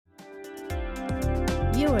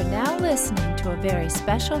are now listening to a very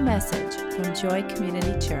special message from Joy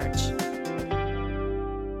Community Church.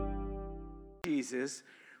 Jesus,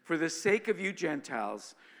 for the sake of you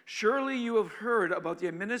Gentiles, surely you have heard about the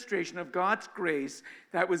administration of God's grace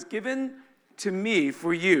that was given to me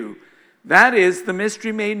for you. That is the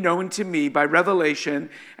mystery made known to me by revelation,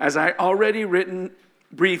 as I already written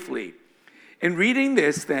briefly. In reading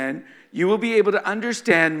this, then, you will be able to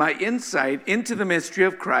understand my insight into the mystery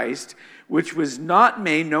of Christ, which was not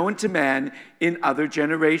made known to man in other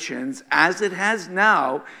generations, as it has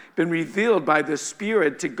now been revealed by the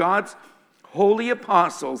Spirit to God's holy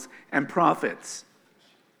apostles and prophets.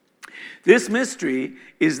 This mystery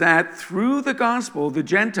is that through the gospel, the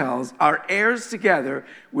Gentiles are heirs together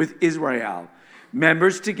with Israel,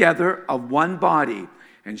 members together of one body,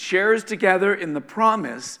 and sharers together in the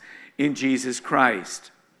promise in Jesus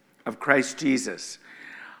Christ, of Christ Jesus.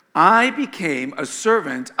 I became a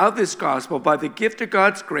servant of this gospel by the gift of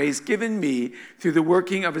God's grace given me through the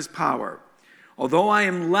working of his power. Although I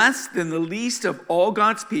am less than the least of all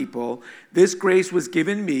God's people, this grace was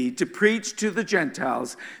given me to preach to the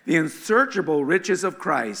Gentiles the unsearchable riches of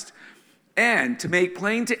Christ, and to make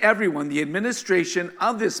plain to everyone the administration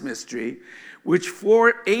of this mystery, which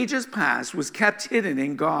for ages past was kept hidden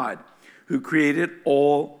in God, who created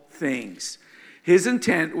all things. His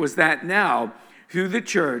intent was that now, through the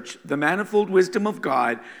church, the manifold wisdom of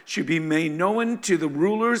God should be made known to the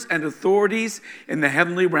rulers and authorities in the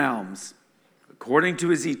heavenly realms, according to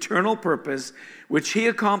his eternal purpose, which he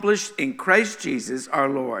accomplished in Christ Jesus our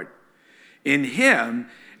Lord. In him,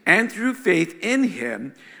 and through faith in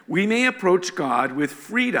him, we may approach God with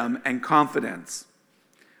freedom and confidence.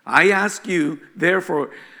 I ask you,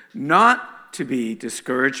 therefore, not to be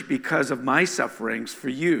discouraged because of my sufferings for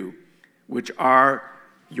you, which are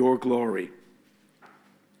your glory.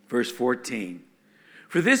 Verse 14.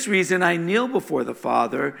 For this reason I kneel before the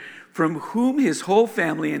Father, from whom his whole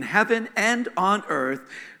family in heaven and on earth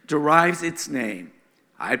derives its name.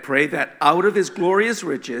 I pray that out of his glorious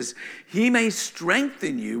riches he may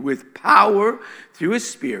strengthen you with power through his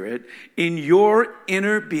Spirit in your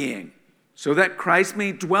inner being, so that Christ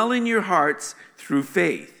may dwell in your hearts through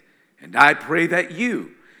faith. And I pray that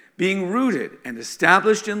you, being rooted and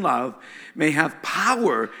established in love, may have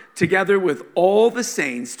power together with all the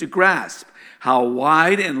saints to grasp how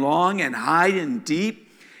wide and long and high and deep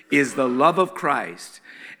is the love of Christ,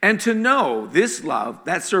 and to know this love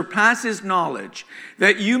that surpasses knowledge,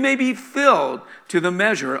 that you may be filled to the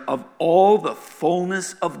measure of all the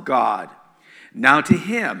fullness of God. Now to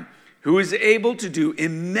him who is able to do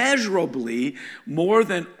immeasurably more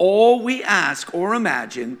than all we ask or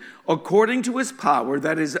imagine, according to his power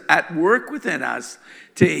that is at work within us,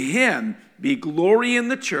 to him be glory in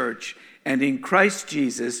the church and in Christ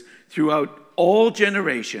Jesus throughout all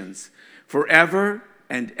generations, forever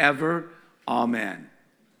and ever. Amen.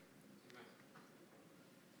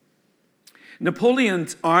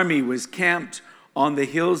 Napoleon's army was camped on the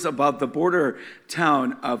hills above the border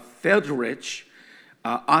town of Feldrich,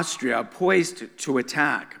 Austria, poised to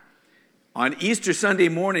attack. On Easter Sunday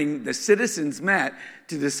morning, the citizens met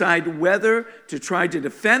to decide whether to try to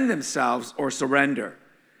defend themselves or surrender.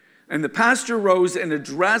 And the pastor rose and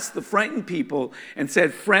addressed the frightened people and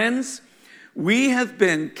said, "Friends, we have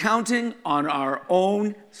been counting on our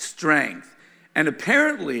own strength, and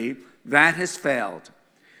apparently that has failed.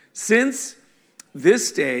 Since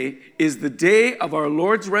this day is the day of our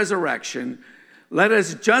Lord's resurrection, let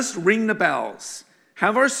us just ring the bells,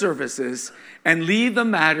 have our services, and leave the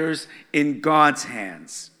matters in God's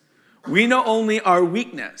hands. We know only our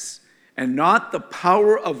weakness and not the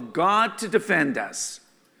power of God to defend us."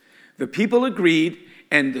 The people agreed,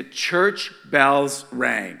 and the church bells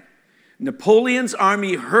rang. Napoleon's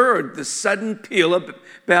army heard the sudden peal of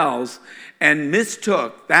bells and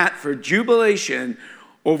mistook that for jubilation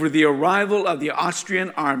over the arrival of the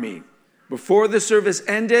Austrian army. Before the service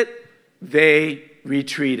ended, they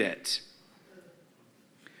retreated.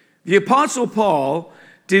 The Apostle Paul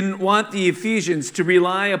didn't want the Ephesians to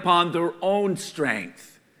rely upon their own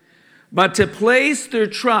strength, but to place their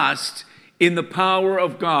trust in the power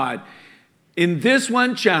of God. In this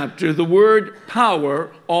one chapter, the word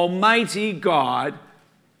power, Almighty God,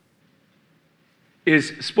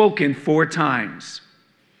 is spoken 4 times.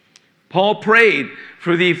 Paul prayed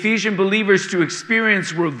for the Ephesian believers to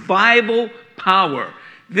experience revival power.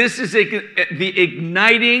 This is the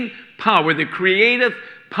igniting power, the creative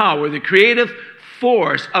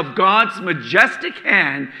force of God's majestic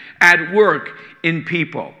hand at work in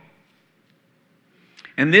people.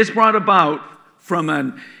 And this brought about from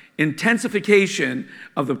an intensification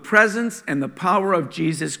of the presence and the power of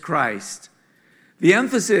Jesus Christ. The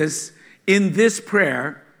emphasis in this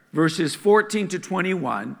prayer, verses 14 to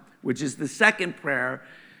 21, which is the second prayer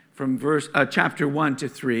from chapter 1 to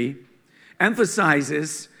 3,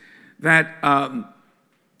 emphasizes that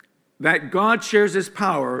God shares his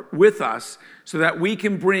power with us so that we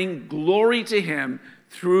can bring glory to him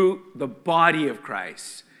through the body of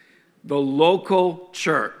Christ, the local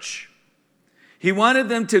church. He wanted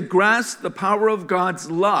them to grasp the power of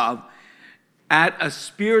God's love at a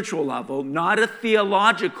spiritual level, not a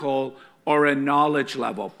theological or a knowledge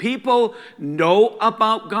level. People know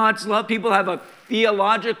about God's love. People have a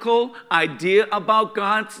theological idea about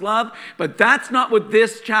God's love, but that's not what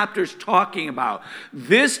this chapter is talking about.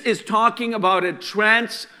 This is talking about a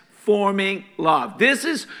transforming love. This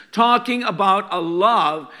is talking about a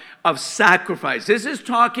love of sacrifice. This is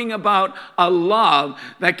talking about a love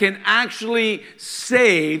that can actually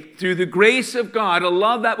save through the grace of God, a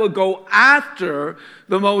love that will go after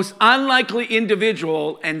the most unlikely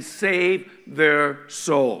individual and save their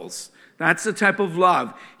souls. That's the type of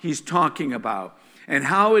love he's talking about, and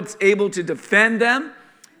how it's able to defend them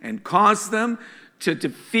and cause them to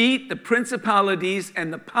defeat the principalities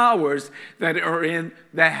and the powers that are in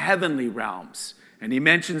the heavenly realms. And he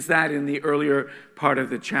mentions that in the earlier part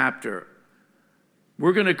of the chapter.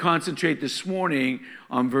 We're going to concentrate this morning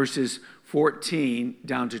on verses 14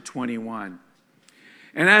 down to 21.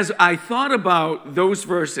 And as I thought about those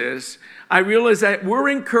verses, I realized that we're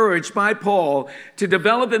encouraged by Paul to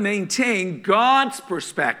develop and maintain God's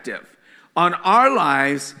perspective on our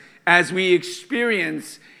lives as we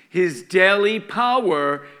experience his daily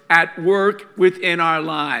power at work within our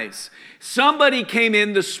lives. Somebody came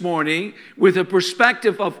in this morning with a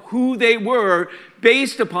perspective of who they were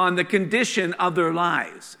based upon the condition of their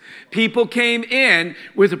lives. People came in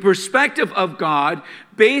with a perspective of God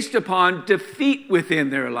based upon defeat within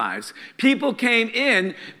their lives. People came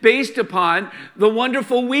in based upon the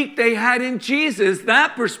wonderful week they had in Jesus.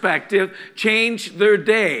 That perspective changed their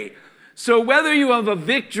day. So whether you have a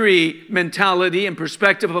victory mentality and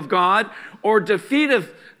perspective of God or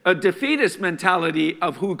a defeatist mentality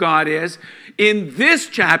of who God is, in this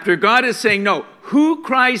chapter, God is saying, no, who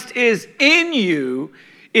Christ is in you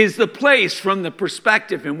is the place from the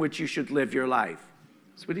perspective in which you should live your life.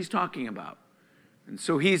 That's what he's talking about. And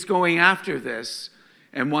so he's going after this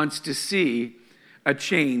and wants to see a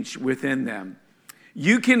change within them.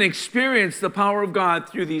 You can experience the power of God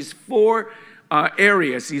through these four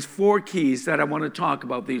areas, these four keys that I want to talk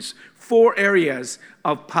about, these four areas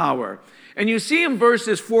of power. And you see in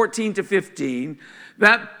verses 14 to 15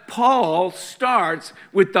 that Paul starts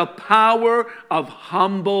with the power of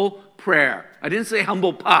humble prayer. I didn't say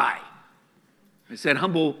humble pie. I said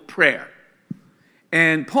humble prayer.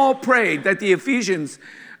 And Paul prayed that the Ephesians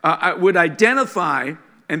would identify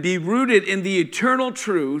and be rooted in the eternal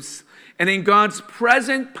truths and in God's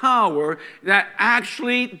present power that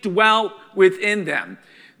actually dwelt within them.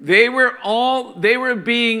 They were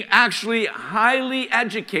being actually highly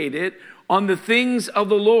educated on the things of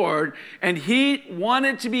the Lord, and he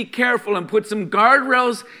wanted to be careful and put some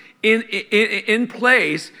guardrails in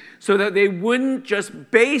place so that they wouldn't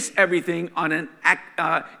just base everything on an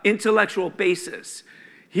intellectual basis.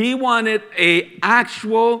 He wanted an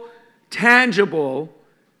actual, tangible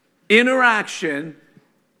interaction,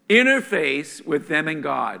 interface with them and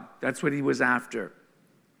God. That's what he was after.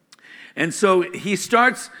 And so he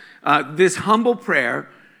starts this humble prayer,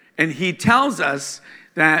 and he tells us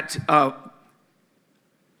that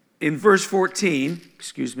in verse 14,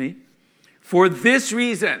 for this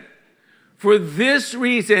reason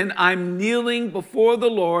I'm kneeling before the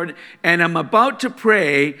Lord, and I'm about to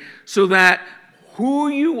pray so that who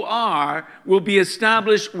you are will be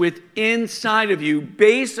established inside of you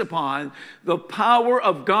based upon the power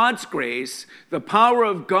of God's grace, the power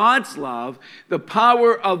of God's love, the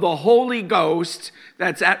power of the Holy Ghost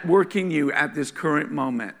that's at work in you at this current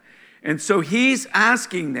moment. And so he's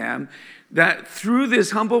asking them that through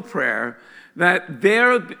this humble prayer, that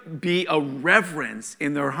there be a reverence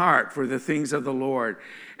in their heart for the things of the Lord,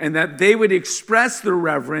 and that they would express their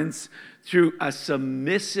reverence through a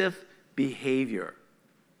submissive behavior.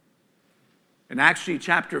 And actually,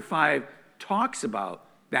 chapter 5 talks about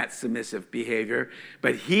that submissive behavior,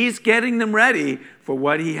 but he's getting them ready for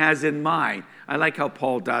what he has in mind. I like how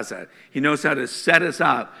Paul does it. He knows how to set us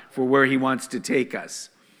up for where he wants to take us.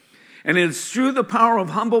 And it's through the power of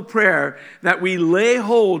humble prayer that we lay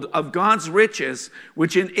hold of God's riches,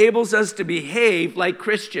 which enables us to behave like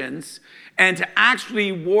Christians and to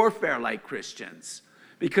actually warfare like Christians.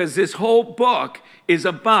 because this whole book is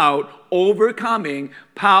about overcoming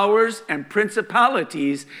powers and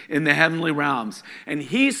principalities in the heavenly realms. And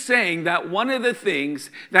he's saying that one of the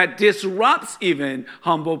things that disrupts even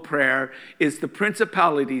humble prayer is the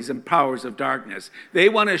principalities and powers of darkness. They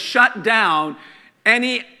want to shut down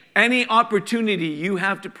any opportunity you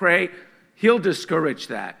have to pray. He'll discourage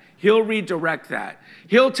that. He'll redirect that.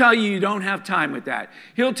 He'll tell you don't have time with that.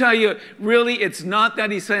 He'll tell you, really, it's not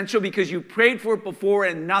that essential because you prayed for it before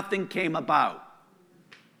and nothing came about.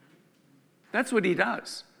 That's what he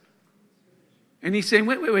does. And he's saying,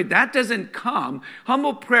 wait, that doesn't come.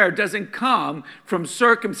 Humble prayer doesn't come from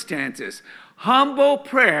circumstances. Humble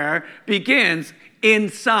prayer begins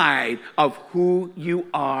inside of who you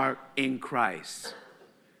are in Christ.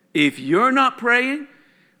 If you're not praying,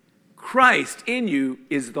 Christ in you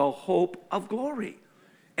is the hope of glory.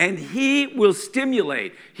 And he will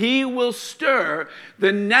stimulate, he will stir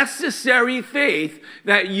the necessary faith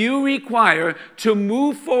that you require to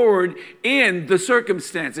move forward in the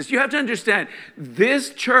circumstances. You have to understand, this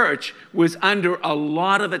church was under a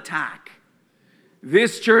lot of attack.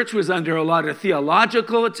 This church was under a lot of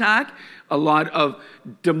theological attack. A lot of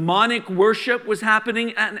demonic worship was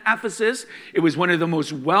happening at Ephesus. It was one of the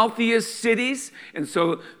most wealthiest cities. And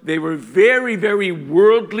so they were very, very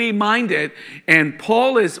worldly minded. And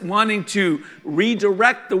Paul is wanting to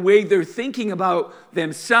redirect the way they're thinking about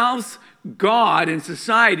themselves, God, and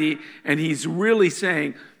society. And he's really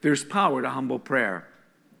saying there's power to humble prayer.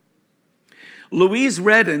 Louise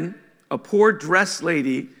Redden, a poor dressed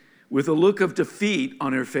lady with a look of defeat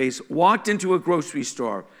on her face, walked into a grocery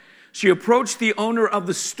store. She approached the owner of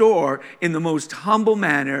the store in the most humble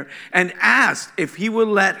manner and asked if he would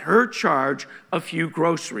let her charge a few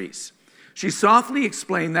groceries. She softly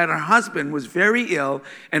explained that her husband was very ill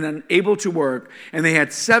and unable to work, and they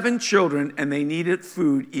had 7 children and they needed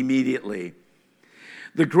food immediately.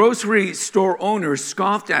 The grocery store owner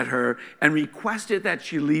scoffed at her and requested that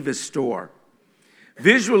she leave his store.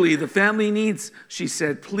 Visually, the family needs, she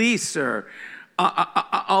said, please, sir,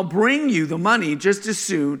 I'll bring you the money just as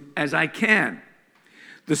soon as I can.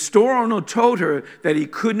 The store owner told her that he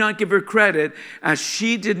could not give her credit as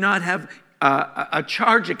she did not have a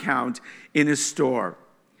charge account in his store.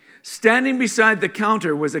 Standing beside the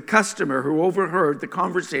counter was a customer who overheard the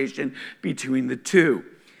conversation between the two.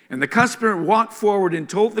 And the customer walked forward and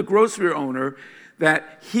told the grocery owner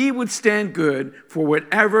that he would stand good for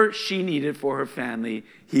whatever she needed for her family.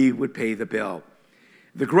 He would pay the bill.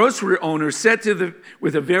 The grocery owner said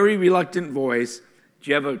with a very reluctant voice,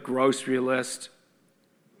 "Do you have a grocery list?"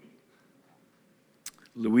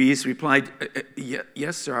 Louise replied,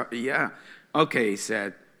 "Yes, sir, yeah." "Okay," he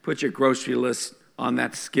said, "put your grocery list on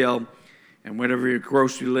that scale, and whatever your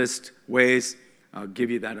grocery list weighs, I'll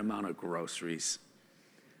give you that amount of groceries."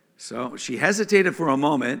 So she hesitated for a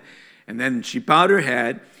moment, and then she bowed her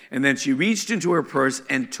head, and then she reached into her purse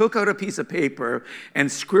and took out a piece of paper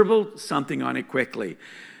and scribbled something on it quickly.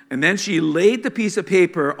 And then she laid the piece of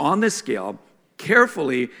paper on the scale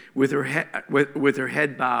carefully with her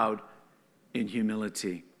head bowed in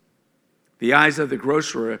humility. The eyes of the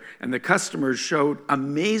grocer and the customers showed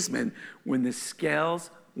amazement when the scales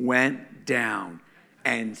went down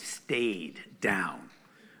and stayed down.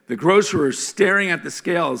 The grocer, staring at the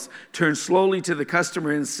scales, turned slowly to the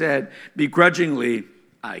customer and said begrudgingly,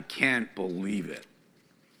 "I can't believe it."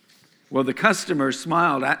 Well, the customer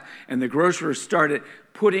smiled and the grocer started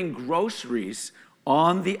putting groceries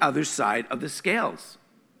on the other side of the scales.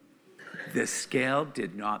 The scale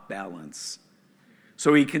did not balance.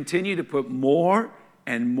 So he continued to put more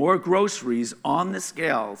and more groceries on the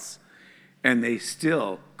scales, and they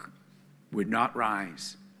still would not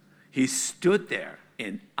rise. He stood there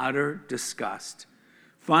in utter disgust.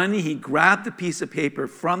 Finally, he grabbed the piece of paper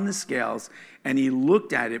from the scales and he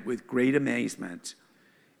looked at it with great amazement.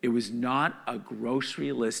 It was not a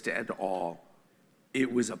grocery list at all.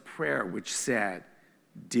 It was a prayer which said,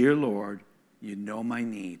 "Dear Lord, you know my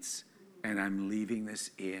needs, and I'm leaving this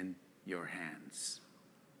in your hands."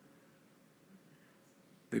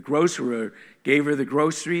 The grocer gave her the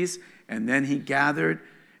groceries, and then he gathered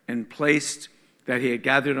and placed that he had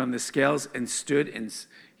gathered on the scales and stood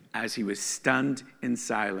as he was stunned in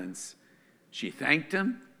silence. She thanked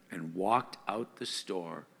him and walked out the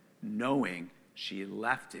store, knowing she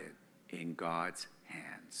left it in God's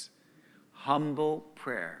hands. Humble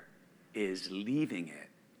prayer is leaving it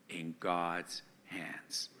in God's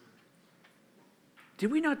hands.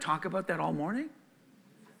 Did we not talk about that all morning?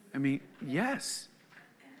 I mean, yes.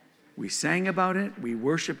 We sang about it. We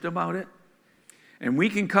worshiped about it. And we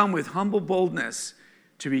can come with humble boldness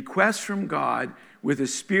to request from God with a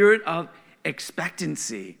spirit of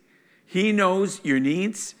expectancy. He knows your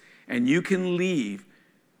needs, and you can leave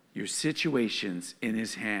your situations in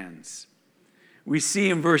his hands. We see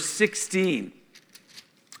in verse 16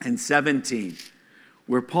 and 17,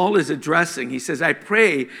 where Paul is addressing, he says, I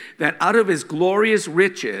pray that out of his glorious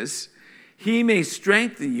riches, he may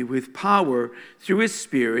strengthen you with power through his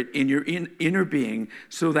Spirit in your inner being,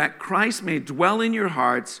 so that Christ may dwell in your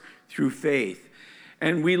hearts through faith.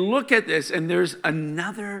 And we look at this, and there's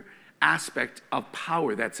another aspect of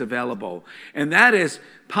power that's available, and that is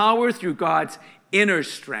power through God's inner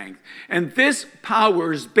strength. And this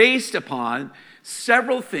power is based upon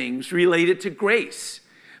several things related to grace.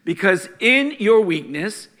 Because in your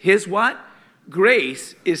weakness, his what?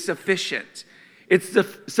 Grace is sufficient. It's the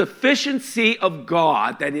sufficiency of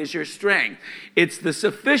God that is your strength. It's the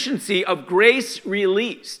sufficiency of grace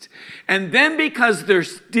released. And then because they're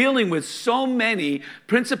dealing with so many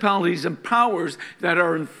principalities and powers that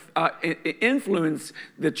are influence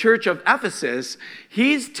the church of Ephesus,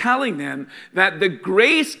 he's telling them that the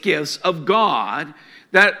grace gifts of God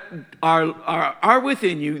that are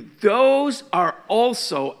within you, those are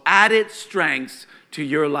also added strengths to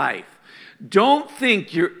your life. Don't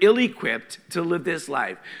think you're ill-equipped to live this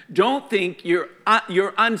life. Don't think you're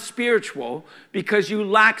unspiritual because you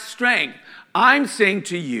lack strength. I'm saying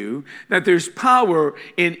to you that there's power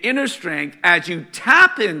in inner strength as you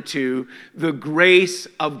tap into the grace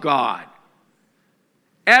of God.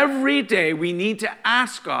 Every day we need to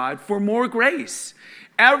ask God for more grace.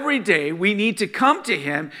 Every day we need to come to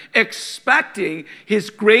him expecting his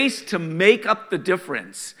grace to make up the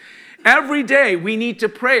difference. Every day we need to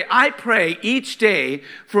pray. I pray each day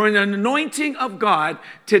for an anointing of God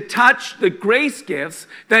to touch the grace gifts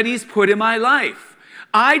that he's put in my life.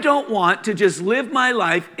 I don't want to just live my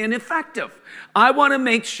life ineffective. I want to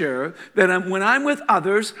make sure that when I'm with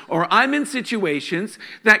others or I'm in situations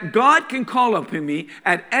that God can call upon me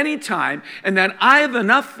at any time, and that I have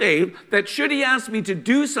enough faith that should he ask me to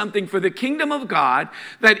do something for the kingdom of God,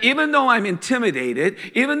 that even though I'm intimidated,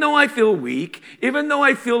 even though I feel weak, even though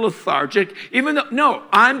I feel lethargic,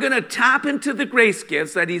 I'm going to tap into the grace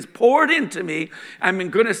gifts that he's poured into me. I'm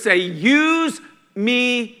going to say, use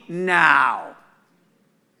me now.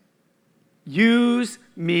 Use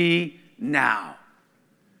me now.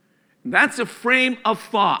 That's a frame of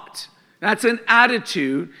thought. That's an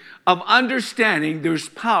attitude of understanding there's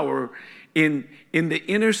power in the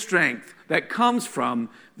inner strength that comes from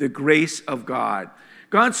the grace of God.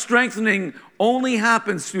 God's strengthening only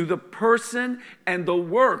happens through the person and the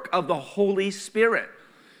work of the Holy Spirit.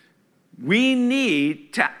 We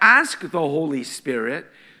need to ask the Holy Spirit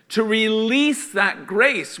to release that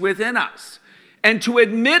grace within us and to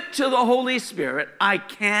admit to the Holy Spirit, I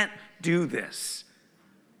can't do this.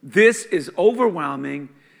 This is overwhelming.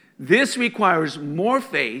 This requires more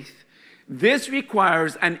faith. This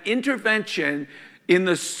requires an intervention in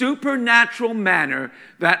the supernatural manner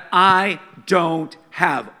that I don't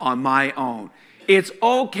have on my own. It's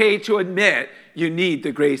okay to admit you need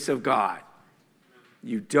the grace of God.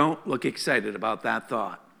 You don't look excited about that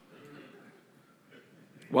thought.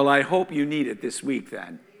 Well, I hope you need it this week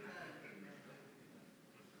then.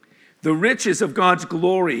 The riches of God's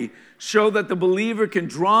glory show that the believer can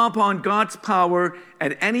draw upon God's power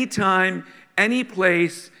at any time, any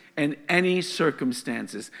place, and any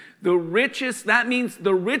circumstances. The riches, that means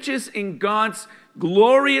the riches in God's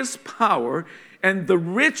glorious power, and the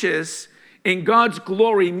riches in God's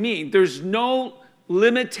glory mean there's no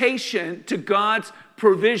limitation to God's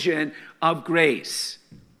provision of grace.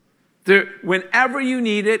 Whenever you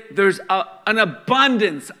need it, there's an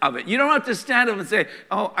abundance of it. You don't have to stand up and say,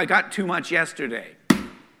 oh, I got too much yesterday.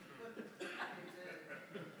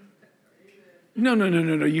 No.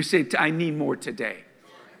 You say, I need more today.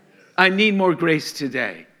 I need more grace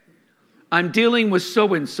today. I'm dealing with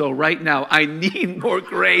so-and-so right now. I need more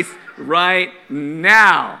grace right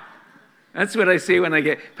now. That's what I say when I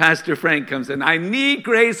get Pastor Frank comes in. I need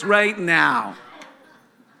grace right now.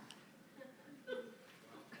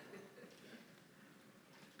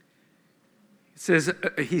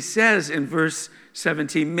 He says in verse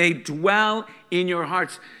 17, may dwell in your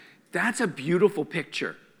hearts. That's a beautiful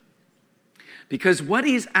picture. Because what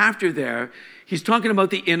he's after there, he's talking about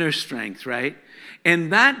the inner strength, right?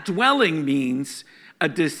 And that dwelling means a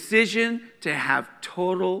decision to have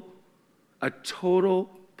a total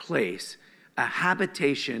place, a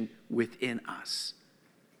habitation within us.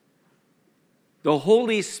 The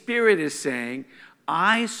Holy Spirit is saying,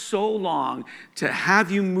 I so long to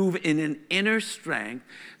have you move in an inner strength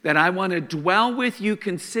that I want to dwell with you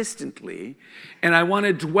consistently, and I want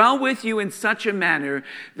to dwell with you in such a manner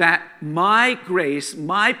that my grace,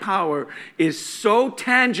 my power is so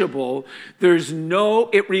tangible,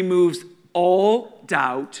 it removes all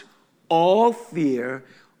doubt, all fear,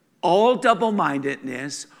 all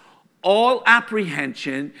double-mindedness, all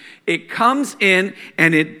apprehension. It comes in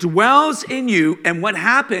and it dwells in you. And what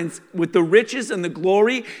happens with the riches and the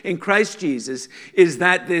glory in Christ Jesus is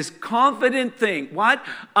that this confident thing, what?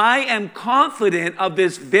 I am confident of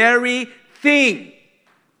this very thing.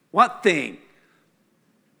 What thing?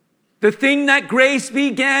 The thing that grace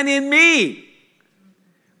began in me.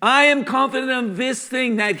 I am confident of this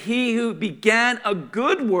thing, that he who began a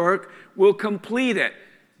good work will complete it,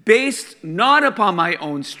 based not upon my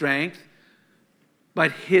own strength,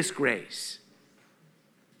 but his grace.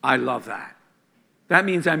 I love that. That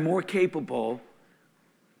means I'm more capable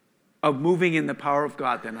of moving in the power of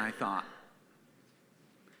God than I thought.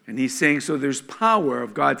 And he's saying, so there's power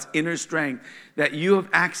of God's inner strength that you have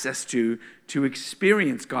access to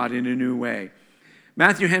experience God in a new way.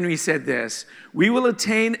 Matthew Henry said this: we will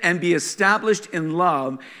attain and be established in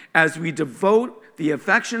love as we devote the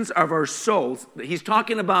affections of our souls. He's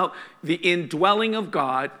talking about the indwelling of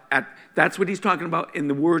God. That's what he's talking about in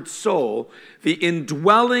the word soul. The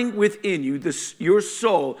indwelling within you, your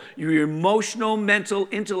soul, your emotional, mental,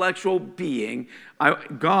 intellectual being,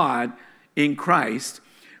 God in Christ.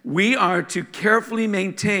 We are to carefully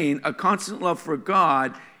maintain a constant love for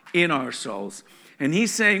God in our souls. And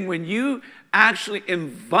he's saying when you actually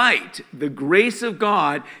invite the grace of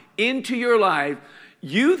God into your life,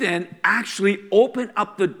 you then actually open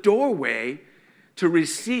up the doorway to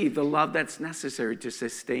receive the love that's necessary to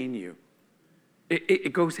sustain you.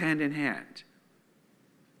 It goes hand in hand.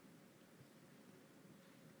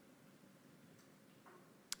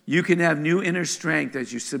 You can have new inner strength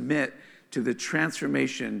as you submit to the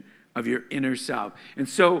transformation of your inner self. And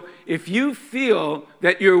so if you feel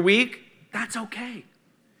that you're weak, that's okay.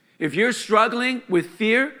 If you're struggling with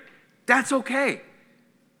fear, that's okay.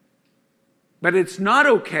 But it's not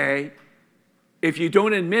okay if you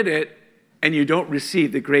don't admit it and you don't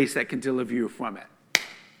receive the grace that can deliver you from it.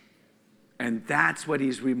 And that's what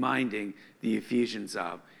he's reminding the Ephesians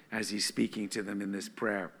of as he's speaking to them in this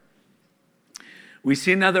prayer. We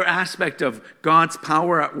see another aspect of God's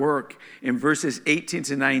power at work in verses 18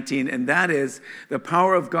 to 19, and that is the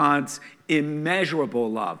power of God's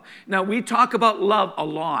immeasurable love. Now, we talk about love a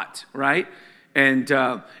lot, right? And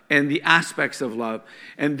the aspects of love.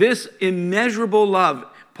 And this immeasurable love,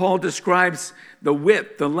 Paul describes the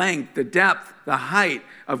width, the length, the depth, the height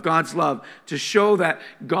of God's love to show that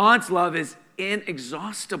God's love is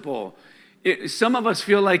inexhaustible. Some of us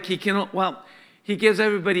feel like he gives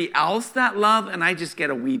everybody else that love and I just get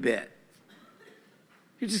a wee bit.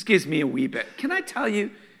 He just gives me a wee bit. Can I tell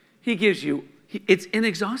you, it's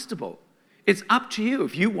inexhaustible. It's up to you.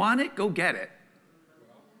 If you want it, go get it.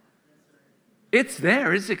 It's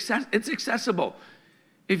there. It's accessible.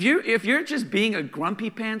 If you're just being a grumpy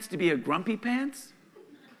pants to be a grumpy pants,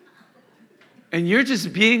 and you're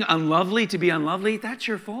just being unlovely to be unlovely, that's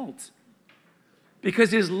your fault.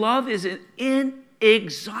 Because his love is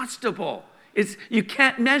inexhaustible. You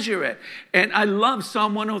can't measure it. And I love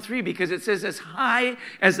Psalm 103 because it says, as high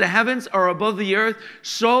as the heavens are above the earth,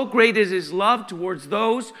 so great is his love towards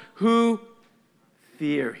those who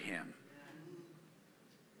fear him.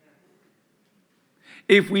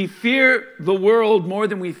 If we fear the world more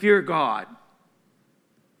than we fear God,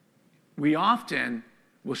 we often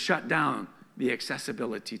will shut down the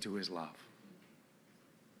accessibility to his love.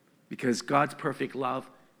 Because God's perfect love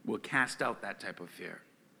will cast out that type of fear.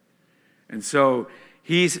 And so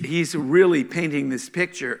he's really painting this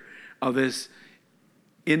picture of this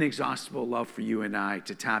inexhaustible love for you and I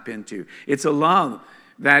to tap into. It's a love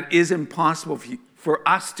that is impossible for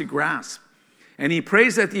us to grasp. And he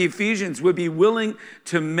prays that the Ephesians would be willing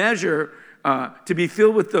to measure, to be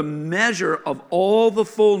filled with the measure of all the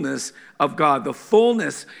fullness of God. The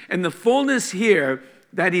fullness. And the fullness here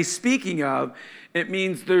that he's speaking of, it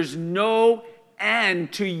means there's no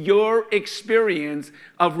end to your experience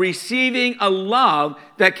of receiving a love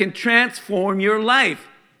that can transform your life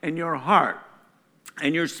and your heart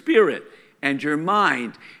and your spirit and your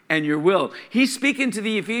mind and your will. He's speaking to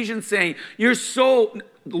the Ephesians saying, your soul,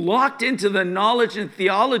 locked into the knowledge and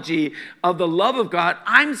theology of the love of God.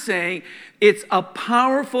 I'm saying it's a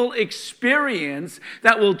powerful experience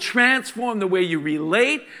that will transform the way you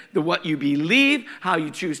relate, what you believe, how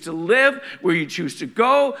you choose to live, where you choose to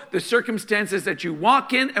go, the circumstances that you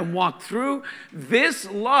walk in and walk through. This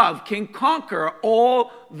love can conquer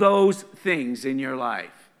all those things in your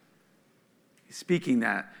life. He's speaking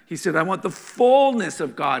that. He said, I want the fullness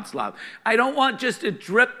of God's love. I don't want just a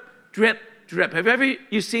drip, drip, drip. Have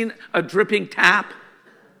you seen a dripping tap?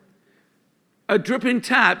 A dripping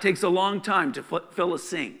tap takes a long time to fill a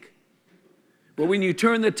sink. But when you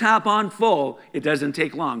turn the tap on full, it doesn't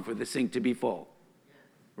take long for the sink to be full.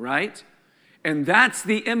 Right? And that's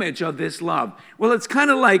the image of this love. Well, it's kind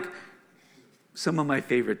of like some of my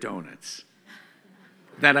favorite donuts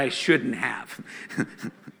that I shouldn't have.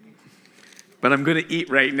 But I'm going to eat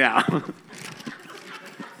right now.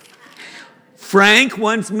 Frank,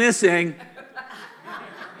 one's missing.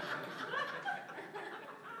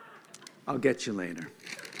 I'll get you later.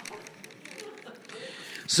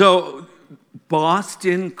 So,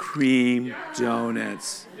 Boston cream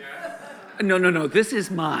donuts. No, this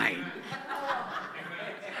is mine.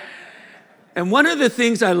 And one of the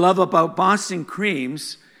things I love about Boston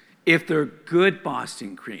creams, if they're good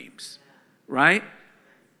Boston creams, right?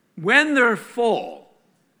 When they're full,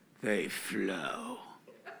 they flow.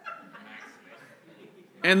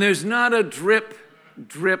 And there's not a drip,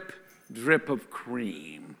 drip, drip of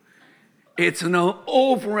cream. It's an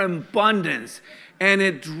overabundance, and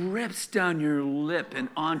it drips down your lip and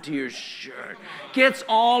onto your shirt. Gets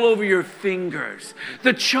all over your fingers.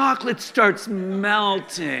 The chocolate starts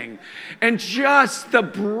melting, and just the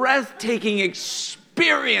breathtaking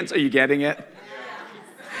experience. Are you getting it?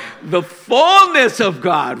 The fullness of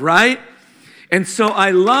God, right? And so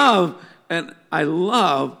I love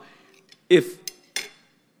if,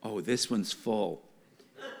 oh, this one's full.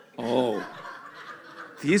 Oh,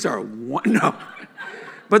 these are no,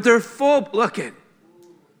 but they're full. Look it,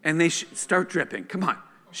 and they start dripping. Come on,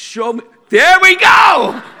 show me. There we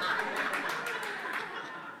go.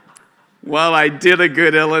 Well, I did a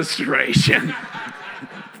good illustration.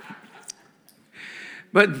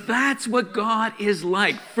 But that's what God is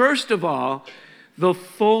like. First of all, the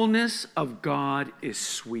fullness of God is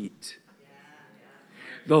sweet.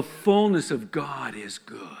 The fullness of God is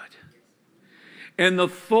good. And the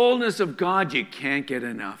fullness of God you can't get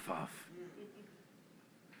enough of.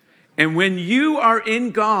 And when you are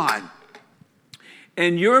in God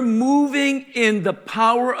and you're moving in the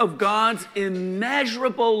power of God's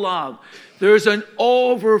immeasurable love, there's an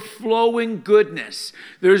overflowing goodness.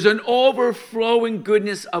 There's an overflowing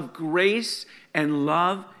goodness of grace and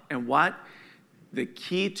love. And what? The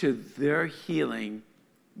key to their healing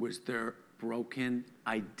was their broken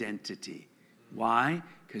identity. Why?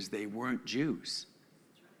 Because they weren't Jews.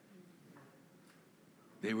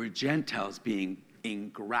 They were Gentiles being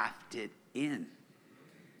engrafted in.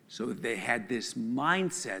 So they had this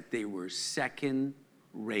mindset they were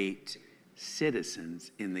second-rate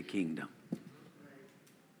citizens in the kingdom.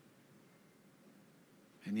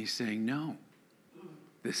 And he's saying, no.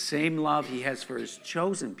 The same love he has for his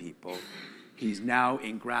chosen people, he's now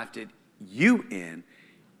engrafted you in,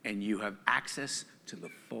 and you have access to the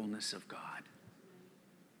fullness of God.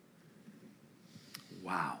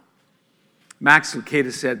 Wow. Max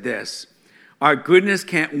Lucado said this, our goodness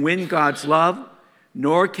can't win God's love,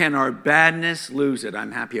 nor can our badness lose it.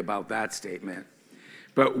 I'm happy about that statement.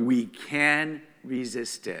 But we can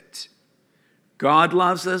resist it. God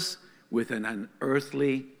loves us with an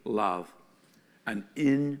unearthly love, an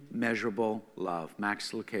immeasurable love.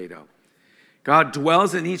 Max Lucado. God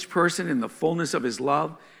dwells in each person in the fullness of his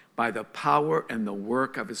love by the power and the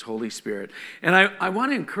work of his Holy Spirit. And I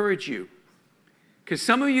want to encourage you, because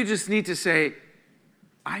some of you just need to say,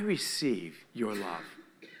 I receive your love.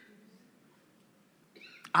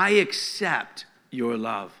 I accept your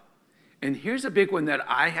love. And here's a big one that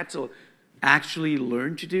I had to actually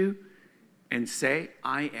learn to do and say,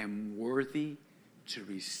 I am worthy to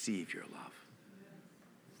receive your love.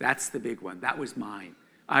 That's the big one. That was mine.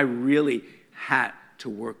 I really had to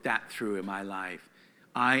work that through in my life.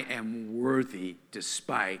 I am worthy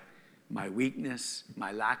despite my weakness,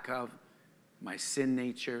 my lack of, my sin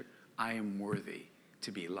nature. I am worthy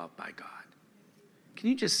to be loved by God. Can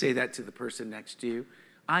you just say that to the person next to you?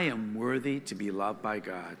 I am worthy to be loved by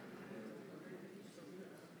God.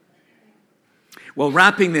 Well,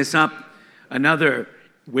 wrapping this up, another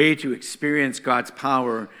way to experience God's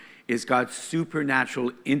power is God's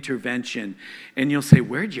supernatural intervention. And you'll say,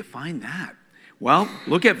 where'd you find that? Well,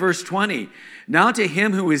 look at verse 20. Now to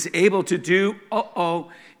him who is able to do,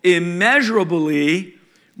 immeasurably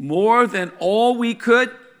more than all we could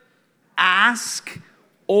ask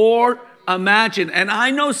or imagine. And I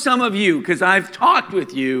know some of you, because I've talked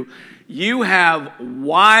with you, you have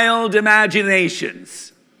wild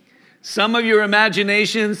imaginations. Some of your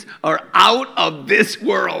imaginations are out of this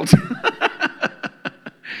world.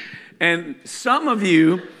 And some of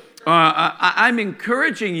you, I'm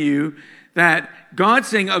encouraging you that God's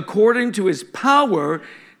saying, according to his power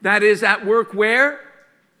that is at work where?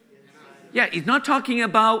 Yeah, he's not talking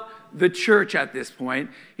about the church at this point.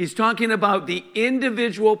 He's talking about the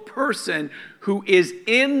individual person who is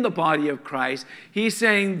in the body of Christ. He's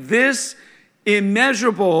saying this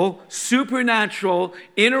immeasurable, supernatural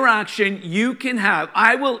interaction you can have.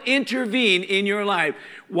 I will intervene in your life.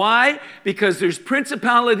 Why? Because there's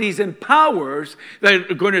principalities and powers that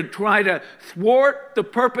are going to try to thwart the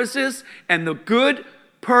purposes and the good,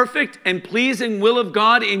 perfect, and pleasing will of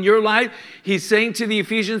God in your life. He's saying to the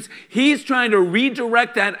Ephesians, he's trying to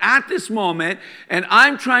redirect that at this moment. And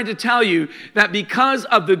I'm trying to tell you that because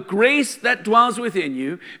of the grace that dwells within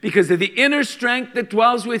you, because of the inner strength that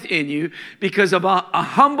dwells within you, because of a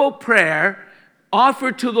humble prayer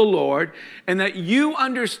offered to the Lord, and that you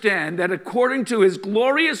understand that according to his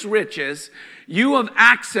glorious riches, you have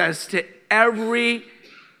access to every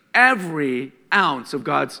ounce of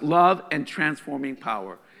God's love and transforming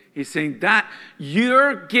power. He's saying that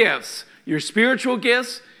your gifts, your spiritual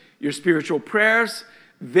prayers,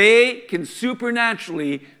 they can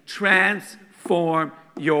supernaturally transform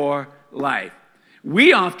your life.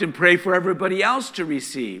 We often pray for everybody else to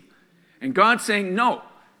receive. And God's saying, no,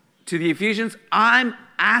 to the Ephesians, I'm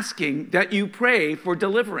asking that you pray for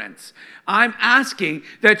deliverance. I'm asking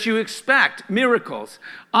that you expect miracles.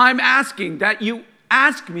 I'm asking that you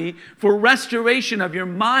ask me for restoration of your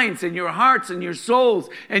minds and your hearts and your souls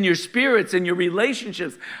and your spirits and your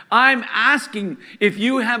relationships. I'm asking if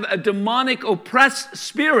you have a demonic oppressed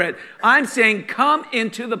spirit, I'm saying come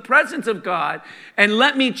into the presence of God and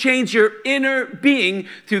let me change your inner being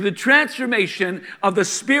through the transformation of the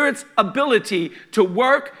Spirit's ability to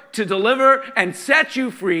work, to deliver, and set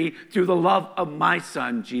you free through the love of my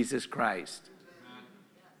Son, Jesus Christ.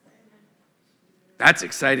 That's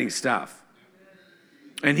exciting stuff.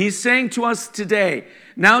 And he's saying to us today,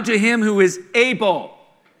 now to him who is able,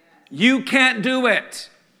 you can't do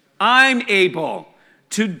it. I'm able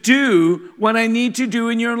to do what I need to do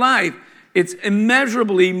in your life. It's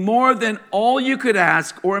immeasurably more than all you could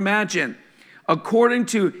ask or imagine, according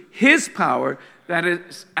to his power that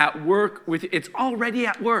is at work with you. It's already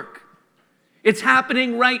at work. It's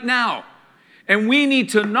happening right now. And we need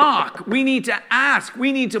to knock, we need to ask,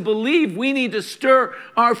 we need to believe, we need to stir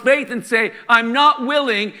our faith and say, I'm not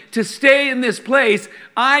willing to stay in this place.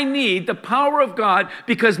 I need the power of God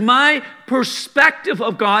because my perspective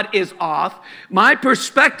of God is off, my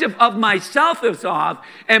perspective of myself is off,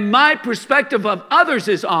 and my perspective of others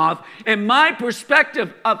is off, and my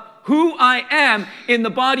perspective of who I am in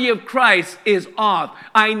the body of Christ is off.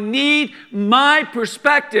 I need my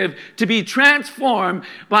perspective to be transformed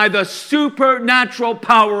by the supernatural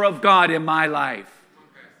power of God in my life.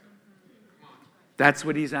 That's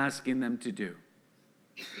what he's asking them to do.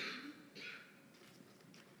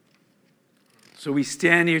 So we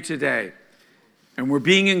stand here today and we're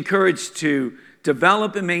being encouraged to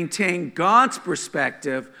develop and maintain God's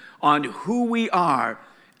perspective on who we are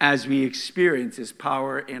as we experience his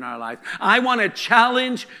power in our life. I want to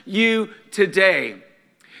challenge you today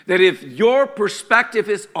that if your perspective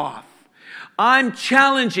is off, I'm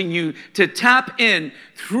challenging you to tap in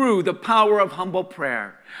through the power of humble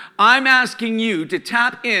prayer. I'm asking you to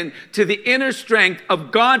tap in to the inner strength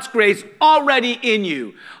of God's grace already in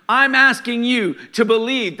you. I'm asking you to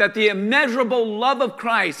believe that the immeasurable love of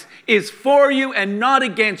Christ is for you and not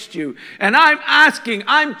against you. And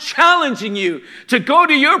I'm challenging you to go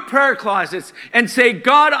to your prayer closets and say,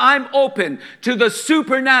 God, I'm open to the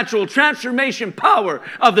supernatural transformation power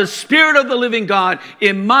of the Spirit of the living God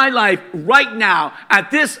in my life right now,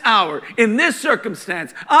 at this hour, in this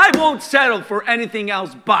circumstance. I won't settle for anything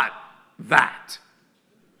else but that.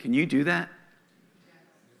 Can you do that?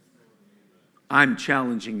 I'm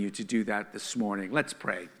challenging you to do that this morning. Let's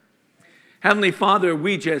pray. Heavenly Father,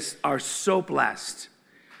 we just are so blessed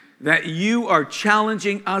that you are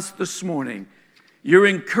challenging us this morning. You're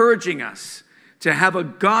encouraging us to have a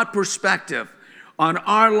God perspective on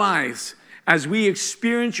our lives as we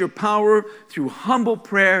experience your power through humble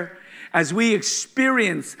prayer, as we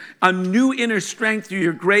experience a new inner strength through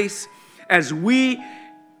your grace, as we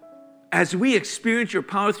experience your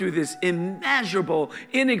power through this immeasurable,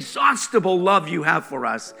 inexhaustible love you have for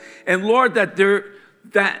us. And Lord,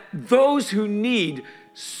 that those who need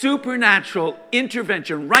supernatural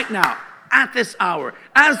intervention right now, at this hour,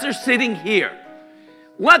 as they're sitting here,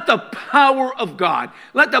 let the power of God,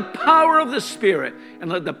 let the power of the Spirit,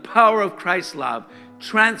 and let the power of Christ's love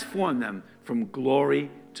transform them from glory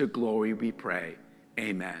to glory, we pray.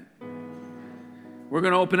 Amen. We're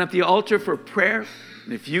going to open up the altar for prayer.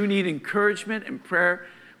 And if you need encouragement and prayer,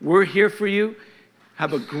 we're here for you.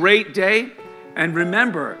 Have a great day. And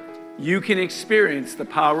remember, you can experience the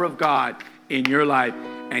power of God in your life.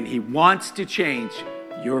 And He wants to change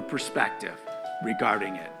your perspective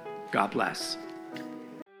regarding it. God bless.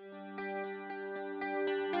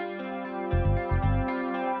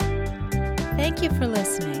 Thank you for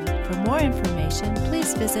listening. For more information,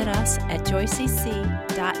 please visit us at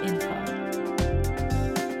joycc.info.